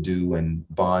we would do and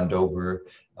bond over.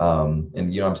 And,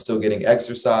 I'm still getting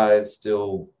exercise,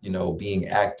 still, being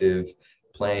active,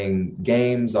 playing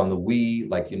games on the Wii,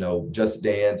 like, Just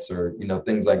Dance or,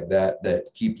 things like that,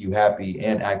 that keep you happy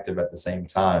and active at the same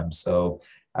time. So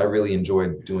I really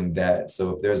enjoyed doing that.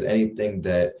 So if there's anything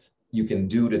that you can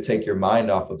do to take your mind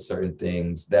off of certain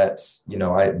things, that's,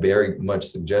 I very much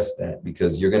suggest that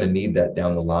because you're going to need that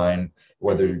down the line.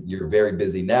 Whether you're very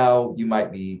busy now, you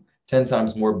might be 10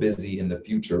 times more busy in the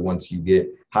future once you get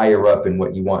higher up in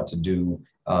what you want to do.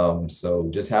 So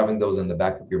just having those in the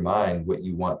back of your mind, what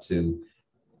you want to,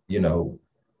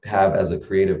 have as a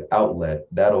creative outlet,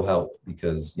 that'll help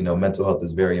because, mental health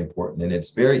is very important and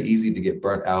it's very easy to get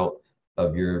burnt out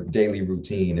of your daily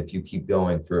routine if you keep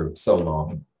going for so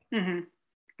long. Mm-hmm.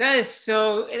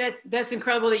 That's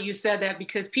incredible that you said that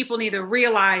because people need to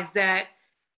realize that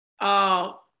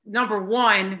number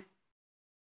one,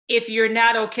 if you're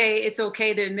not okay, it's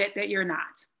okay to admit that you're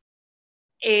not.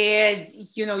 And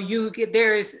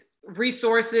there's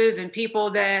resources and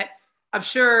people that I'm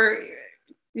sure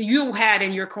you had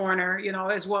in your corner,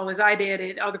 as well as I did,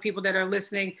 and other people that are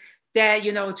listening, that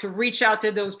to reach out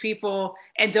to those people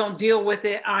and don't deal with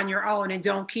it on your own and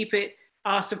don't keep it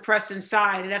suppressed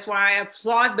inside. And that's why I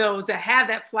applaud those that have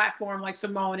that platform like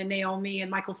Simone and Naomi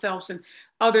and Michael Phelps and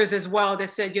others as well that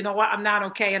said, you know what, I'm not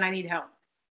okay and I need help.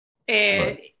 And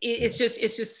right. It's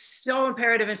just so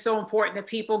imperative and so important that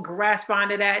people grasp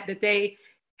onto that they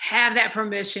have that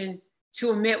permission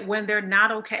to admit when they're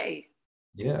not okay.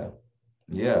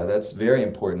 Yeah, that's very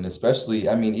important, especially,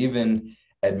 even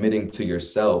admitting to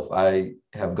yourself. I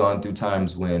have gone through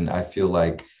times when I feel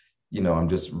like, I'm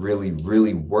just really,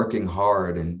 really working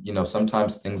hard. And,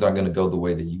 sometimes things aren't going to go the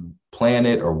way that you plan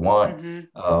it or want.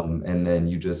 Mm-hmm. And then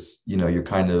you just, you're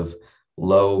kind of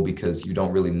low because you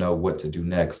don't really know what to do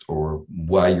next or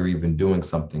why you're even doing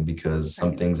something because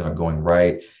some things aren't going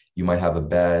right. You might have a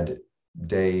bad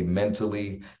day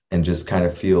mentally and just kind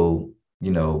of feel,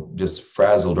 just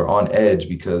frazzled or on edge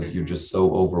because you're just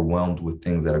so overwhelmed with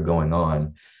things that are going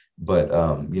on. But,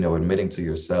 admitting to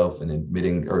yourself and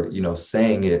admitting or,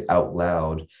 saying it out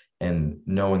loud and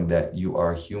knowing that you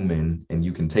are human and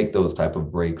you can take those type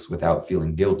of breaks without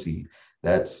feeling guilty.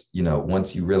 That's,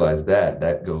 once you realize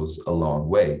that goes a long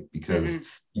way because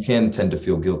you can tend to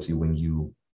feel guilty when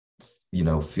you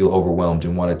feel overwhelmed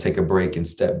and want to take a break and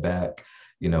step back.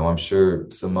 I'm sure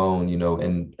Simone,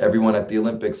 and everyone at the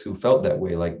Olympics who felt that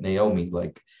way, like Naomi,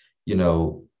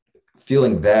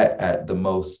 feeling that at the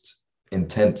most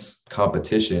intense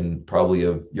competition probably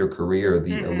of your career,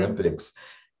 the Olympics,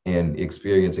 and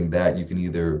experiencing that, you can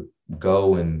either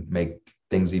go and make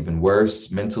things even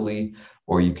worse mentally,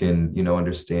 or you can,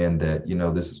 understand that,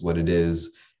 this is what it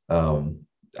is.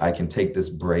 I can take this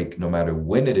break no matter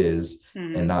when it is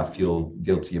and not feel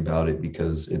guilty about it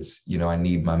because it's, I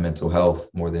need my mental health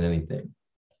more than anything.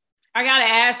 I got to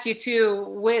ask you too,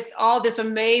 with all this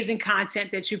amazing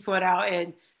content that you put out,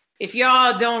 and if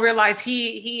y'all don't realize,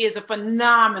 he is a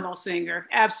phenomenal singer,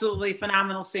 absolutely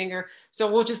phenomenal singer.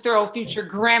 So we'll just throw a future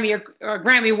Grammy or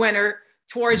Grammy winner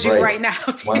towards you Right. right now.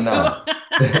 Why not?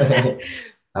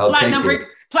 I'll take platinum, it.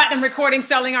 platinum recording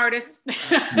selling artist.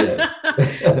 Yes.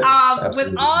 With all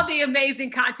Absolutely. the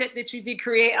amazing content that you did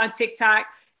create on TikTok,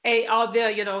 all the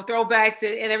throwbacks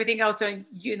and everything else, and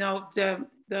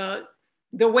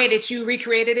the way that you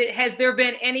recreated it, has there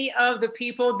been any of the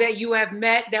people that you have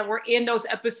met that were in those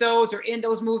episodes or in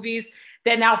those movies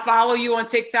that now follow you on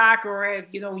TikTok, or if,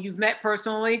 you've met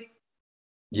personally?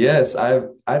 Yes, I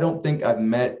don't think I've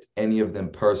met any of them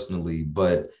personally,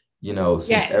 but since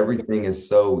Yeah. everything is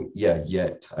so, yeah,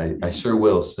 yet I sure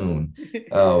will soon.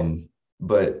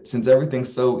 But since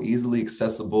everything's so easily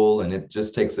accessible and it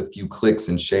just takes a few clicks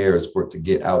and shares for it to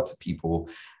get out to people,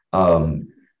 um,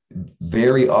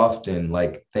 very often,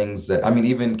 like things that, I mean,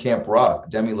 even Camp Rock,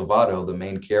 Demi Lovato, the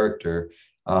main character,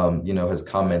 has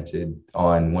commented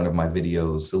on one of my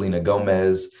videos. Selena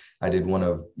Gomez, I did one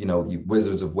of,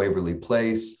 Wizards of Waverly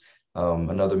Place,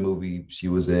 another movie she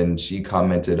was in, she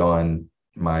commented on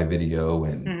my video.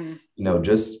 And, Mm-hmm.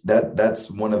 just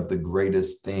that's one of the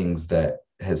greatest things that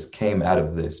has came out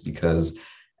of this, because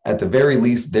at the very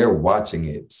least, they're watching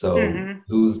it. So Mm-hmm.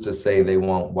 who's to say they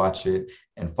won't watch it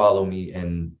and follow me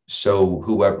and show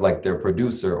whoever, like their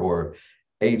producer or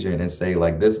agent, and say,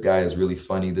 like, this guy is really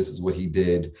funny. This is what he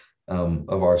did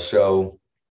of our show.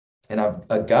 And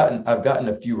I've gotten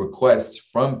a few requests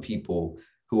from people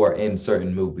who are in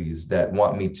certain movies that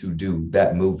want me to do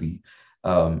that movie.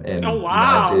 Oh, And I did,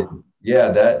 wow. yeah,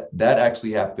 that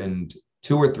actually happened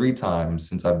 2 or 3 times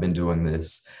since I've been doing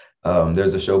this.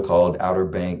 There's a show called Outer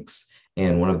Banks,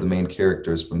 and one of the main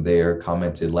characters from there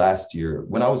commented last year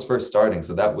when I was first starting.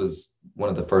 So that was one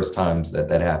of the first times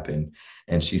that happened.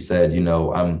 And she said,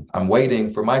 I'm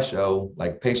waiting for my show,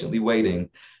 like patiently waiting.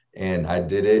 And I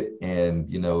did it.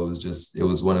 And, it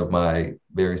was one of my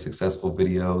very successful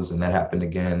videos. And that happened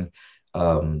again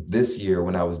this year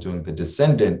when I was doing the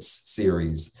Descendants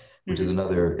series, which is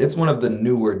it's one of the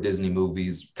newer Disney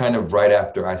movies, kind of right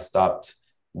after I stopped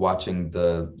watching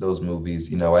those movies.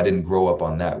 I didn't grow up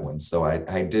on that one. So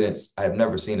I've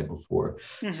never seen it before.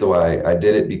 Mm-hmm. So I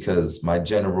did it because my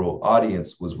general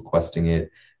audience was requesting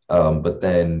it. But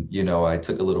then, I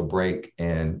took a little break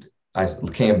and I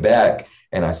came back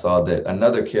and I saw that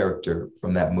another character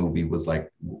from that movie was like,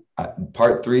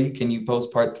 part 3, can you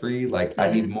post part 3? Like,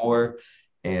 I need more.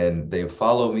 And they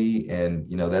follow me. And,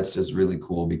 that's just really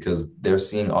cool because they're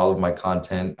seeing all of my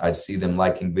content. I see them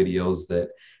liking videos that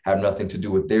have nothing to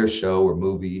do with their show or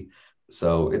movie.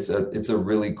 So it's a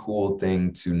really cool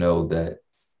thing to know that,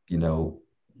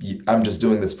 I'm just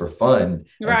doing this for fun,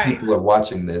 and Right. people are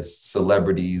watching this.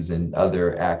 Celebrities and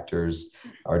other actors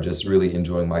are just really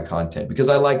enjoying my content, because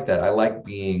I like that. I like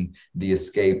being the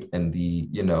escape and the,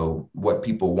 what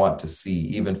people want to see,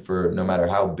 even for no matter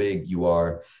how big you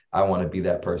are. I want to be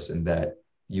that person that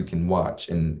you can watch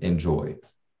and enjoy.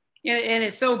 And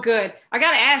it's so good. I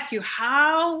got to ask you,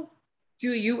 how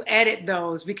do you edit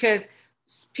those? Because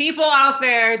people out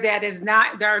there that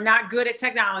are not good at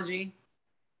technology.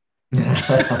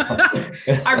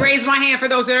 I raise my hand for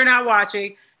those that are not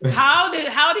watching. How do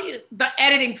you, the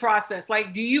editing process,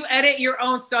 like, do you edit your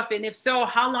own stuff? And if so,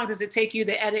 how long does it take you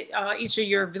to edit each of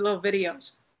your little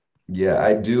videos? Yeah,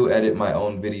 I do edit my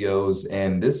own videos.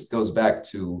 And this goes back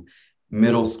to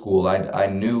middle school. I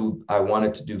knew I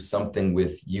wanted to do something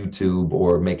with YouTube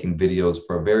or making videos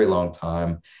for a very long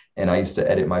time. And I used to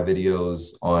edit my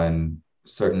videos on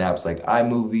certain apps like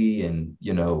iMovie and,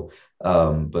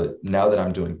 but now that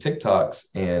I'm doing TikToks,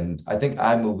 and I think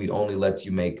iMovie only lets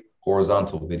you make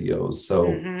horizontal videos.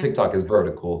 So TikTok is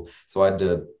vertical. So I had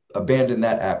to abandon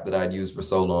that app that I'd used for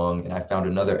so long. And I found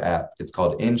another app. It's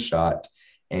called InShot.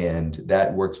 And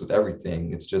that works with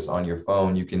everything. It's just on your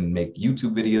phone. You can make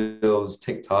YouTube videos,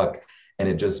 TikTok, and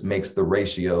it just makes the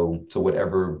ratio to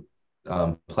whatever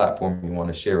platform you want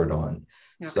to share it on.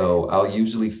 Okay. So I'll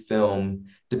usually film,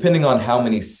 depending on how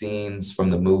many scenes from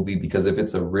the movie, because if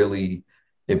it's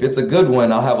a good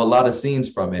one, I'll have a lot of scenes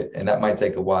from it, and that might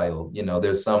take a while.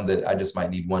 There's some that I just might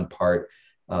need one part,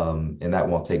 and that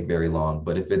won't take very long.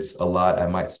 But if it's a lot, I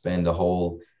might spend a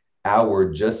whole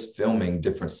hour just filming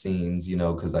different scenes,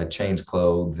 because I change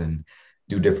clothes and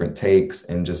do different takes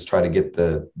and just try to get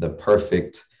the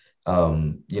perfect,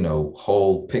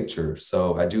 whole picture.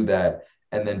 So I do that.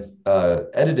 And then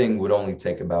editing would only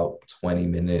take about 20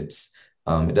 minutes.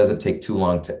 It doesn't take too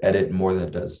long to edit, more than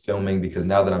it does filming, because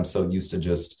now that I'm so used to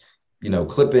just,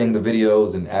 clipping the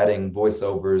videos and adding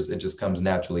voiceovers, it just comes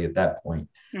naturally at that point.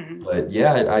 But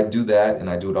yeah, I do that, and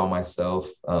I do it all myself.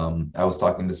 I was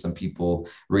talking to some people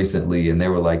recently, and they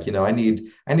were like, I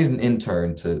need an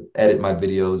intern to edit my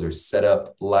videos or set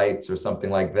up lights or something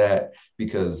like that,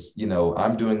 because,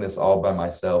 I'm doing this all by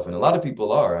myself. And a lot of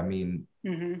people are. I mean,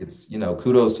 It's,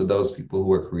 kudos to those people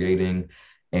who are creating,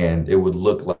 and it would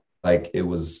look like it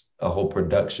was a whole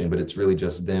production, but it's really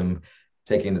just them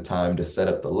taking the time to set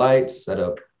up the lights, set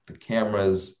up the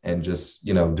cameras, and just,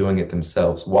 doing it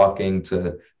themselves, walking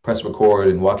to press record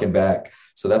and walking back.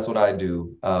 So that's what I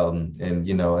do.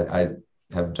 I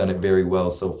have done it very well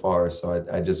so far. So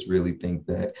I just really think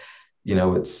that,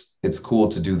 it's cool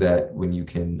to do that when you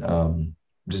can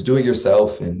just do it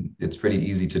yourself, and it's pretty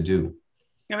easy to do.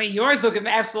 I mean, yours look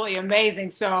absolutely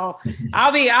amazing. So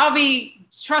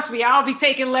trust me, I'll be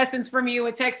taking lessons from you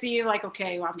and texting you like,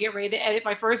 okay, well, I'm getting ready to edit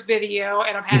my first video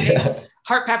and I'm having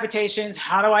heart palpitations.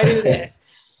 How do I do this?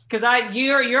 Because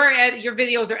your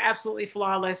videos are absolutely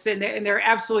flawless, and they're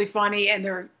absolutely funny, and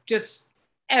they're just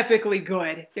epically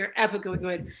good. They're epically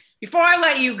good. Before I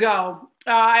let you go,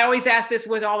 I always ask this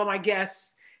with all of my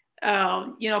guests.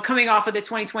 Coming off of the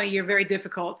 2020 year, very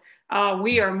difficult.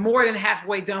 We are more than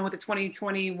halfway done with the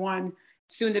 2021,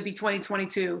 soon to be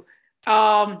 2022.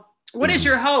 What is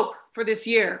your hope for this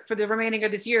year, for the remaining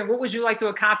of this year? What would you like to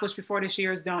accomplish before this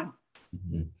year is done?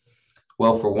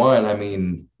 Well, for one, I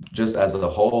mean, just as a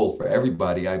whole, for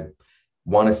everybody, I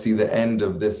want to see the end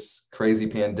of this crazy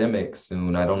pandemic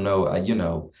soon. I don't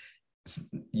know,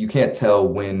 you can't tell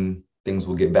when things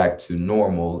will get back to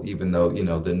normal, even though,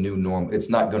 the new normal, it's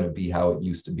not going to be how it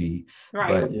used to be. Right.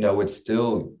 But, it's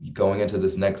still going into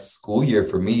this next school year.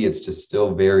 For me, it's just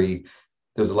still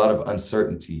there's a lot of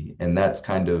uncertainty, and that's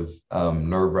kind of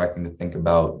nerve-wracking to think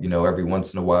about. Every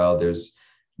once in a while, there's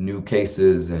new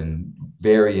cases and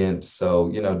variants.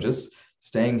 So, just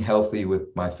staying healthy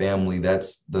with my family,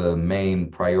 that's the main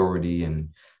priority and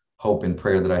hope and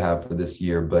prayer that I have for this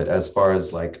year. But as far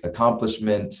as like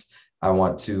accomplishments, I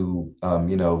want to,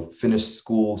 finish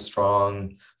school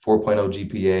strong, 4.0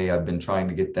 GPA. I've been trying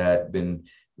to get that, been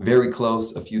very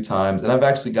close a few times. And I've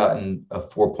actually gotten a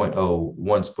 4.0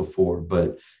 once before,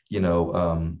 but,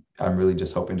 I'm really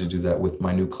just hoping to do that with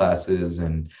my new classes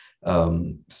and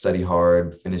study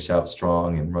hard, finish out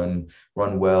strong, and run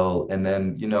well. And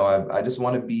then, I just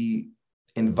want to be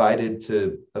invited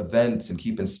to events and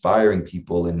keep inspiring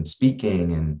people and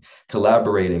speaking and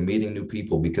collaborating, meeting new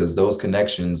people, because those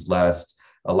connections last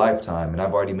a lifetime. And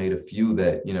I've already made a few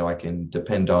that, I can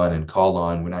depend on and call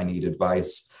on when I need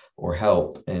advice or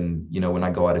help. And, when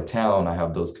I go out of town, I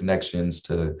have those connections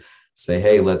to say,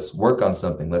 hey, let's work on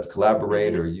something, let's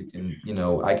collaborate, or you can,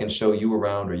 I can show you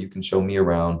around, or you can show me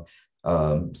around.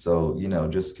 So,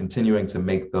 just continuing to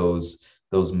make those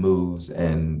moves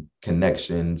and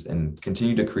connections, and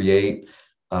continue to create,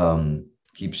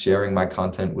 keep sharing my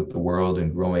content with the world,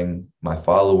 and growing my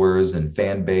followers and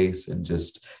fan base, and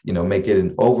just, make it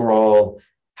an overall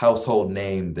household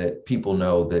name that people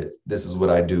know that this is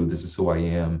what I do, this is who I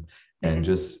am, and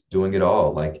just doing it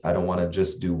all. Like, I don't want to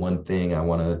just do one thing. I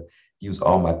want to use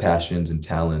all my passions and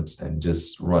talents and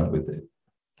just run with it.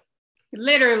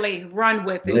 Literally run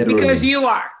with it. Literally. Because you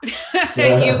are.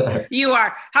 you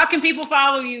are. How can people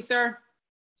follow you, sir?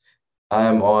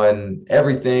 I'm on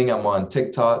everything. I'm on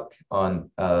TikTok,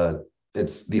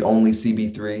 it's the only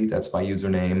CB3. That's my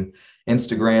username.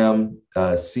 Instagram,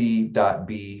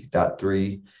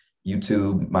 C.B.3.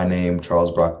 YouTube, my name,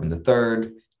 Charles Brockman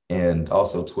III, and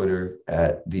also Twitter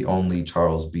at the only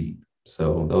Charles B.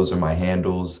 So those are my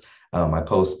handles. I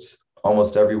post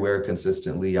almost everywhere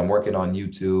consistently. I'm working on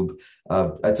YouTube.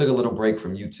 I took a little break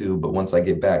from YouTube, but once I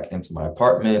get back into my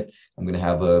apartment, I'm going to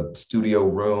have a studio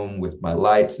room with my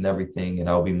lights and everything, and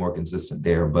I'll be more consistent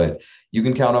there. But you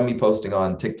can count on me posting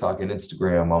on TikTok and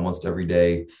Instagram almost every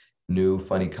day, new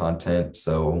funny content.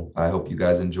 So I hope you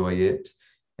guys enjoy it.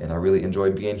 And I really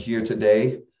enjoyed being here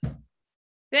today.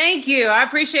 Thank you. I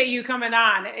appreciate you coming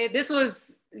on.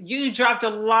 You dropped a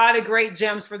lot of great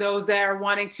gems for those that are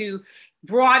wanting to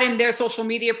broaden their social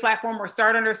media platform or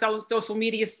start on their social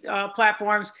media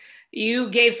platforms. You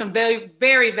gave some very,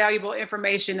 very valuable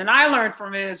information, and I learned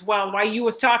from it as well. While you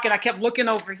was talking, I kept looking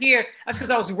over here. That's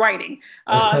because I was writing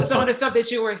some of the stuff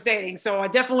that you were saying. So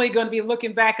I'm definitely going to be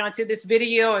looking back onto this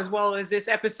video as well as this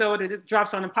episode that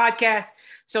drops on the podcast.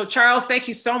 So Charles, thank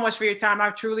you so much for your time. I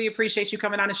truly appreciate you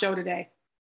coming on the show today.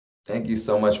 Thank you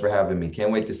so much for having me.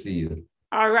 Can't wait to see you.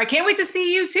 All right. Can't wait to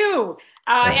see you too.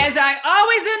 As I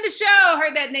always end the show,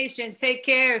 Heard That Nation, take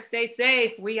care, stay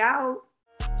safe. We out.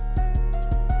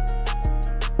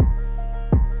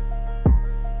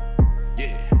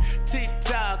 Yeah,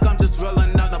 TikTok, I'm just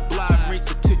rolling on the block.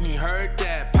 Marisa Tigney, heard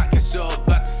that. Podcast show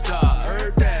about to start.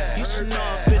 Heard that. You should know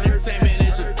if entertainment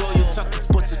is your goal. You talking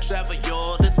sports or travel,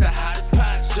 yo. This the hottest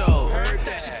pod show. Heard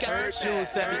that. She got her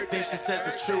shoes, everything she says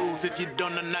is truth. If you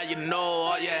don't know, now you know.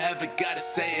 All you ever gotta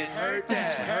say is heard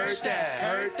that, heard that,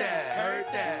 heard that, heard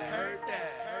that, heard that,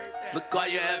 heard that. Look, all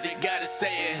you ever gotta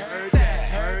say is heard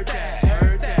that, heard that,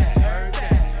 heard that, heard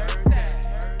that, heard that,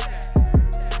 heard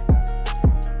that.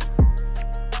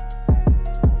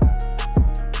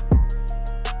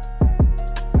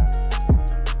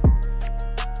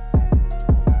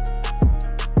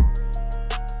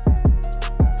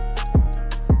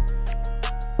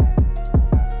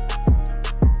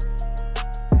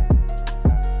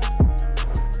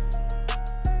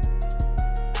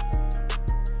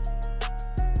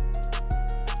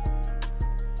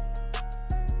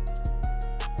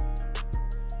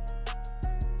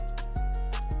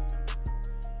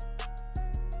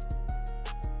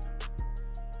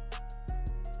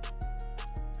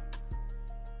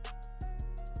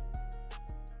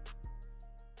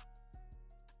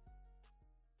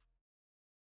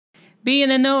 Be in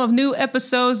the know of new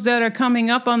episodes that are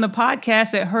coming up on the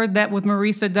podcast at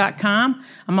heardthatwithmarisa.com.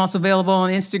 I'm also available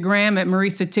on Instagram at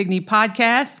Marisa Tigney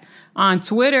Podcast, on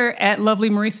Twitter at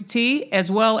Lovely Marisa T, as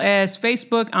well as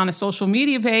Facebook on a social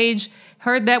media page,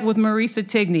 Heard That with Marisa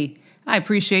Tigney. I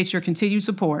appreciate your continued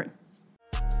support.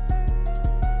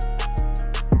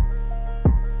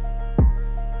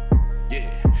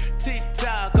 Yeah,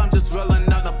 TikTok, I'm just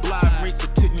rolling on the block. Marisa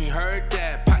Tigney, heard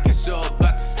that. Podcast show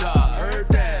about to start. Heard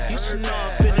that. You should know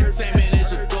if entertainment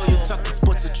is your goal. You talking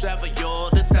sports or travel, yo.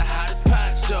 This the hottest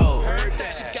pod show. Heard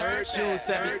that. She got her shoes,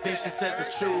 everything she says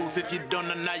is truth. If you don't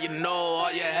know, now you know.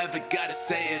 All you ever gotta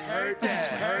say is heard that,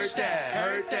 heard that,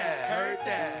 heard that, heard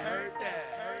that, heard that,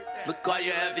 heard that. Look, all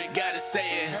you ever gotta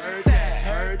say is heard that.